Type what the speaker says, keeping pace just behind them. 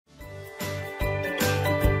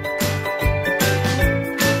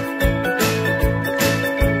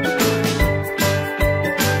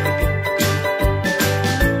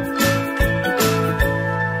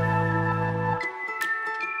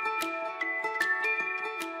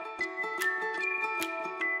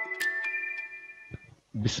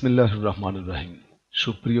বিসমিল্লাহির রহমানির রহিম।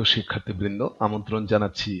 সুপ্রিয় শিক্ষার্থীবৃন্দ, আমন্ত্রণ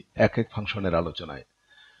জানাচ্ছি এক এক ফাংশনের আলোচনায়।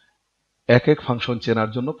 এক এক ফাংশন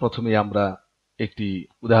চেনার জন্য প্রথমে আমরা একটি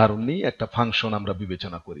উদাহরণ নিই, একটা ফাংশন আমরা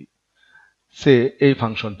বিবেচনা করি। এই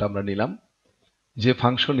ফাংশনটা আমরা নিলাম, যে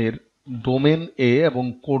ফাংশনের ডোমেন এ এবং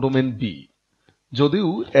কোডোমেন বি। যদিও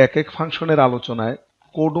এক এক ফাংশনের আলোচনায়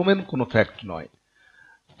কোডোমেন কোনো ফ্যাক্ট নয়,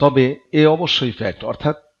 তবে এ অবশ্যই ফ্যাক্ট,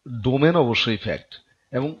 অর্থাৎ ডোমেন অবশ্যই ফ্যাক্ট।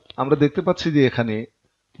 এবং আমরা দেখতে পাচ্ছি যে এখানে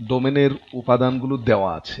ডোমেনের উপাদানগুলো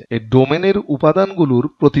দেওয়া আছে। এই ডোমেনের উপাদানগুলোর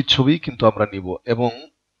প্রতিচ্ছবি কিন্তু আমরা নিব, এবং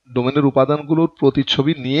ডোমেনের উপাদানগুলোর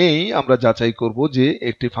প্রতিচ্ছবি নিয়েই আমরা যাচাই করব যে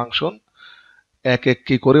একটি ফাংশন এক এক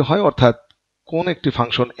কি করে হয়, অর্থাৎ কোন একটি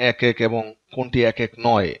ফাংশন এক এক এবং কোনটি এক এক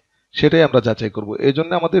নয়, সেটাই আমরা যাচাই করব। এই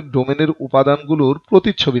জন্য আমাদের ডোমেনের উপাদানগুলোর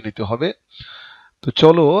প্রতিচ্ছবি নিতে হবে। তো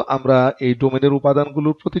চলো আমরা এই ডোমেনের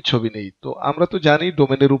উপাদানগুলোর প্রতিচ্ছবি নেই। তো আমরা তো জানি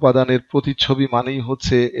ডোমেনের উপাদানের প্রতিচ্ছবি মানেই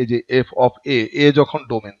হচ্ছে এই যে এফ অফ এ যখন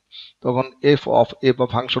ডোমেন, তখন এফ অফ এ বা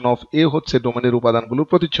ফাংশন অফ এ হচ্ছে ডোমেনের উপাদানগুলোর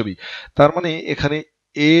প্রতিচ্ছবি। তার মানে এখানে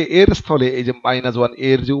এ এর স্থলে এই যে -1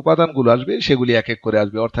 এর যে উপাদানগুলো আসবে সেগুলি এক এক করে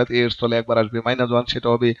আসবে, অর্থাৎ এর স্থলে একবার আসবে -1, সেটা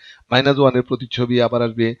হবে -1 এর প্রতিচ্ছবি। আবার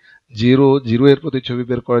আসবে 0 এর প্রতিচ্ছবি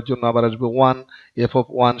বের করার জন্য আবার আসবে 1, এফ অফ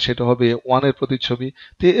 1, সেটা হবে 1 এর প্রতিচ্ছবি।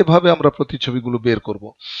 তো এভাবে আমরা প্রতিচ্ছবিগুলো বের করব।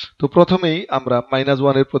 তো প্রথমেই আমরা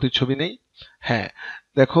 -1 এর প্রতিচ্ছবি নেই। হ্যাঁ,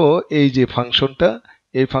 দেখো এই যে ফাংশনটা,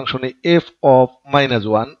 এই ফাংশনে F of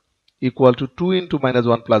 -1 equal to 2 into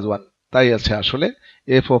 -1 plus 1, তাই আছে আসলে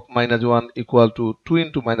F of -1 equal to 2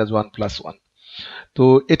 into -1 plus 1। তো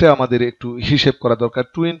এটা আমাদের একটু হিসেব করা দরকার।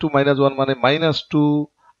 2 ইন্টু -1 মানে -2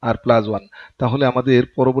 আর প্লাস 1, তাহলে আমাদের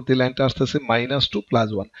পরবর্তী লাইনটা আসতেছে -2 প্লাস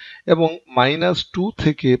 1, এবং -2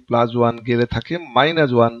 থেকে প্লাস 1 গেলে থাকে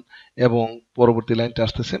 -1, এবং পরবর্তী লাইনটা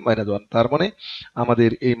আসতেছে -1। তার মানে আমাদের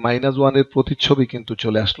এই -1 এর প্রতিচ্ছবি কিন্তু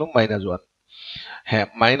চলে আসলো -1। হ্যাঁ,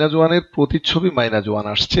 -1 এর প্রতিচ্ছবি -1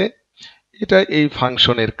 আসছে। এটা এই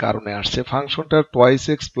ফাংশনের কারণে আসছে। ফাংশনটা টয়েস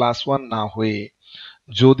এক্স প্লাস 1 না হয়ে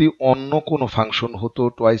যদি অন্য কোনো ফাংশন হতো,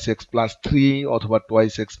 টয়েস এক্স প্লাস 3 অথবা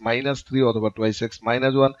টয়েস এক্স মাইনাস 3 অথবা টয়েস এক্স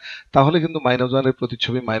 -1, তাহলে কিন্তু -1 এর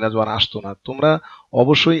প্রতিচ্ছবি -1 আসতো না। তোমরা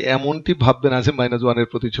অবশ্যই এমনটি ভাববে না যে -1 এর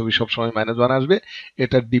প্রতিচ্ছবি সবসময় -1 আসবে।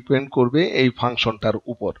 এটা ডিপেন্ড করবে এই ফাংশনটার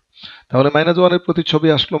উপর। তাহলে -1 এর প্রতিচ্ছবি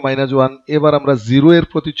আসলো -1। এবার আমরা 0 এর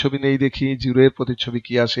প্রতিচ্ছবি নেই, দেখি 0 এর প্রতিচ্ছবি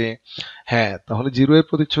কি আসে। হ্যাঁ, তাহলে 0 এর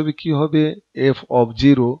প্রতিচ্ছবি কি হবে? F of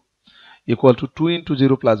 0 equal to 2 into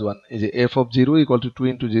 0 plus 1। এই যে F of 0 equal to 2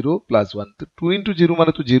 into 0 plus 1। তো 2 ইন্টু 0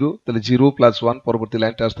 মানে তো 0, তাহলে 0 প্লাস 1, পরবর্তী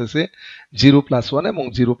লাইনটা আসতেছে 0 প্লাস 1, এবং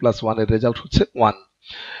 0 প্লাস 1 এর রেজাল্ট হচ্ছে 1।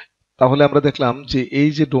 তাহলে আমরা দেখলাম যে এই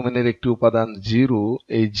যে ডোমেনের একটি উপাদান 0,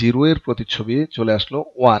 এই 0 এর প্রতিচ্ছবি চলে আসলো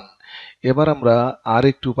 1। এবার আমরা আর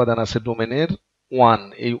একটি উপাদান আছে ডোমেনের 1,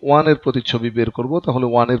 এই 1 এর প্রতিচ্ছবি বের করব। তাহলে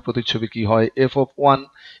 1 এর প্রতিচ্ছবি কি হয়? F of 1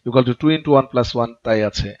 equal to 2 into 1 plus 1, তাই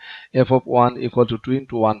আছে F of 1 equal to 2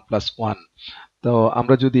 into 1 plus 1। তো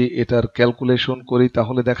আমরা যদি এটার ক্যালকুলেশন করি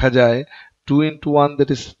তাহলে দেখা যায় 2 into 1 that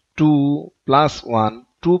is 2 plus 1,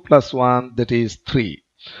 2 plus 1 that is 3।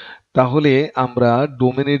 তাহলে আমরা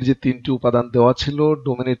ডোমেনের যে 3টি উপাদান দেওয়া ছিল,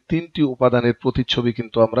 ডোমেনের 3টি উপাদানের প্রতিচ্ছবি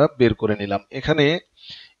কিন্তু আমরা বের করে নিলাম। এখানে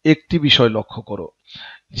একটি বিষয় লক্ষ্য করো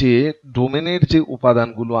যে ডোমেনের যে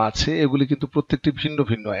উপাদানগুলো আছে এগুলি কিন্তু প্রত্যেকটি ভিন্ন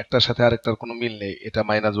ভিন্ন, একটার সাথে আরেকটার কোনো মিল নেই। এটা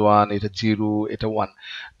 -1, এটা 0, এটা 1।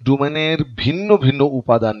 ডোমেনের ভিন্ন ভিন্ন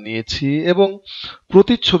উপাদান নিয়েছি এবং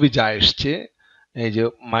প্রতিচ্ছবি যা এসছে, এই যে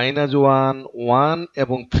 -1, 1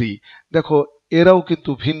 এবং 3, দেখো এরাও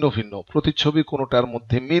কিন্তু ভিন্ন ভিন্ন প্রতিচ্ছবি, কোনোটার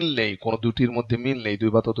মধ্যে মিল নেই, কোনো দুটির মধ্যে মিল নেই,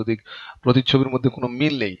 দুই বা ততোধিক প্রতিচ্ছবির মধ্যে কোনো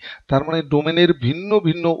মিল নেই। তার মানে ডোমেনের ভিন্ন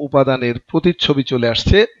ভিন্ন উপাদানের প্রতিচ্ছবি চলে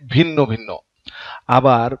আসছে ভিন্ন ভিন্ন।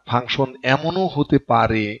 আবার ফাংশন এমনও হতে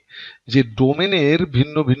পারে যে ডোমেনের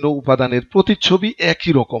ভিন্ন ভিন্ন উপাদানের প্রতিচ্ছবি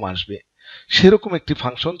একই রকম আসবে। সেরকম একটি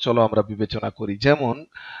ফাংশন চলো আমরা বিবেচনা করি। যেমন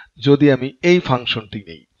যদি আমি এই ফাংশনটি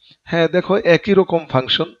নেই, হ্যাঁ দেখো একই রকম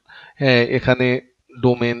ফাংশন। হ্যাঁ, এখানে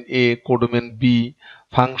domain A, codomain B,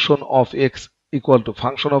 function of x equal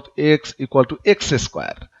to x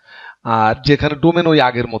square. আর যেখানে ডোমেন ওই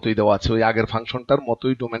আগের মতোই দেওয়া আছে, ওই আগের ফাংশনটার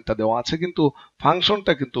মতোই ডোমেনটা দেওয়া আছে, কিন্তু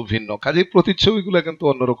ফাংশনটা কিন্তু ভিন্ন, কাজেই প্রতিচ্ছবিগুলো কিন্তু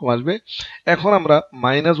অন্যরকম আসবে। এখন আমরা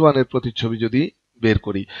 -1 এর প্রতিচ্ছবি যদি বের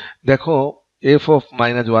করি, দেখো এফ অফ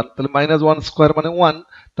 -1, তাহলে -1 স্কোয়ার মানে 1,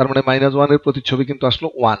 তার মানে -1 এর প্রতিচ্ছবি কিন্তু আসলো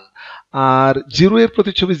 1। আর 0 এর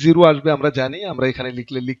প্রতিচ্ছবি 0 আসবে আমরা জানি, আমরা এখানে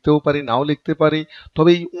লিখলে লিখতেও পারি, নাও লিখতে পারি। তবে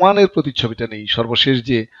এই 1 এর প্রতিচ্ছবিটা নেই, সর্বশেষ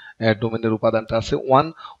যে ডোমেনের উপাদানটা আছে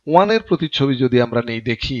 1 এর প্রতিচ্ছবি যদি আমরা নেই,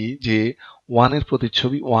 দেখি যে 1 এর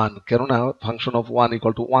প্রতিচ্ছবি 1, কেননা function of 1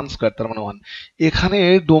 equal to 1 square, তার মানে 1। এখানে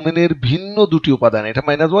ডোমেনের ভিন্ন দুটি উপাদান, এটা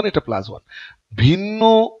 -1, এটা +1, ভিন্ন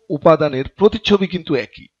উপাদানের প্রতিচ্ছবি কিন্তু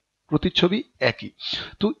একই, প্রতিচ্ছবি একই।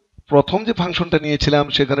 তো প্রথম যে ফাংশনটা নিয়েছিলাম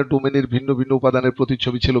সেখানে ডোমেনের ভিন্ন ভিন্ন উপাদানের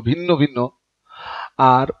প্রতিচ্ছবি ছিল ভিন্ন ভিন্ন,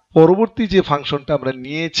 আর পরবর্তী যে ফাংশনটা আমরা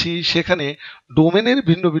নিয়েছি সেখানে ডোমেনের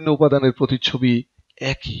ভিন্ন ভিন্ন উপাদানের প্রতিচ্ছবি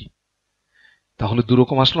একই। তাহলে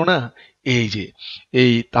দুরকম আসলো না? এই যে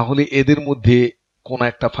তাহলে এদের মধ্যে কোন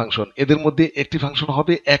একটা ফাংশন, এদের মধ্যে একটি ফাংশন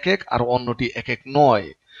হবে এক এক আর অন্যটি এক এক নয়।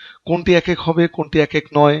 কোনটি এক এক হবে, কোনটি এক এক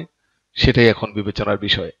নয়, সেটাই এখন বিবেচনার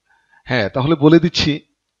বিষয়। হ্যাঁ, তাহলে বলে দিচ্ছি,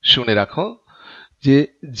 শুনে রাখো যে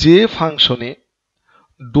যে ফাংশনে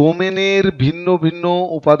ডোমেনের ভিন্ন ভিন্ন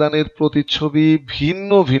উপাদানের প্রতিচ্ছবি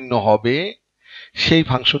ভিন্ন ভিন্ন হবে সেই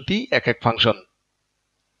ফাংশনটি এক এক ফাংশন।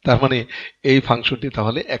 তার মানে এই ফাংশনটি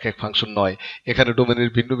তাহলে এক এক ফাংশন নয়। এখানে ডোমেনের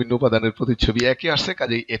ভিন্ন ভিন্ন উপাদানের প্রতিচ্ছবি একই আসছে,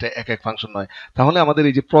 কাজেই এটা এক এক ফাংশন নয়। তাহলে আমাদের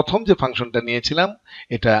এই যে প্রথম যে ফাংশনটা নিয়েছিলাম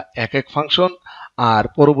এটা এক এক ফাংশন, আর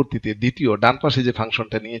পরবর্তীতে দ্বিতীয় ডান পাশে যে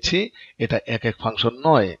ফাংশনটা নিয়েছি এটা এক এক ফাংশন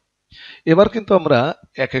নয়। এবার কিন্তু আমরা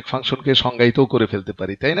এক এক ফাংশনকে সংজ্ঞায়িতও করে ফেলতে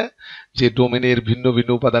পারি, তাই না? যে ডোমেনের ভিন্ন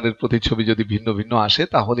ভিন্ন উপাদানের প্রতিচ্ছবি যদি ভিন্ন ভিন্ন আসে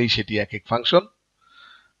তাহলেই সেটি এক এক ফাংশন।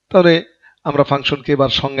 তাহলে আমরা ফাংশনকে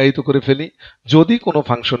এবার সংজ্ঞায়িত করে ফেলি। যদি কোনো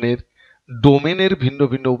ফাংশনের ডোমেনের ভিন্ন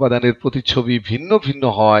ভিন্ন উপাদানের প্রতিচ্ছবি ভিন্ন ভিন্ন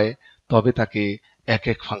হয় তবে তাকে এক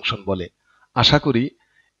এক ফাংশন বলে। আশা করি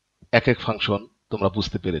এক এক ফাংশন তোমরা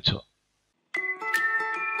বুঝতে পেরেছো।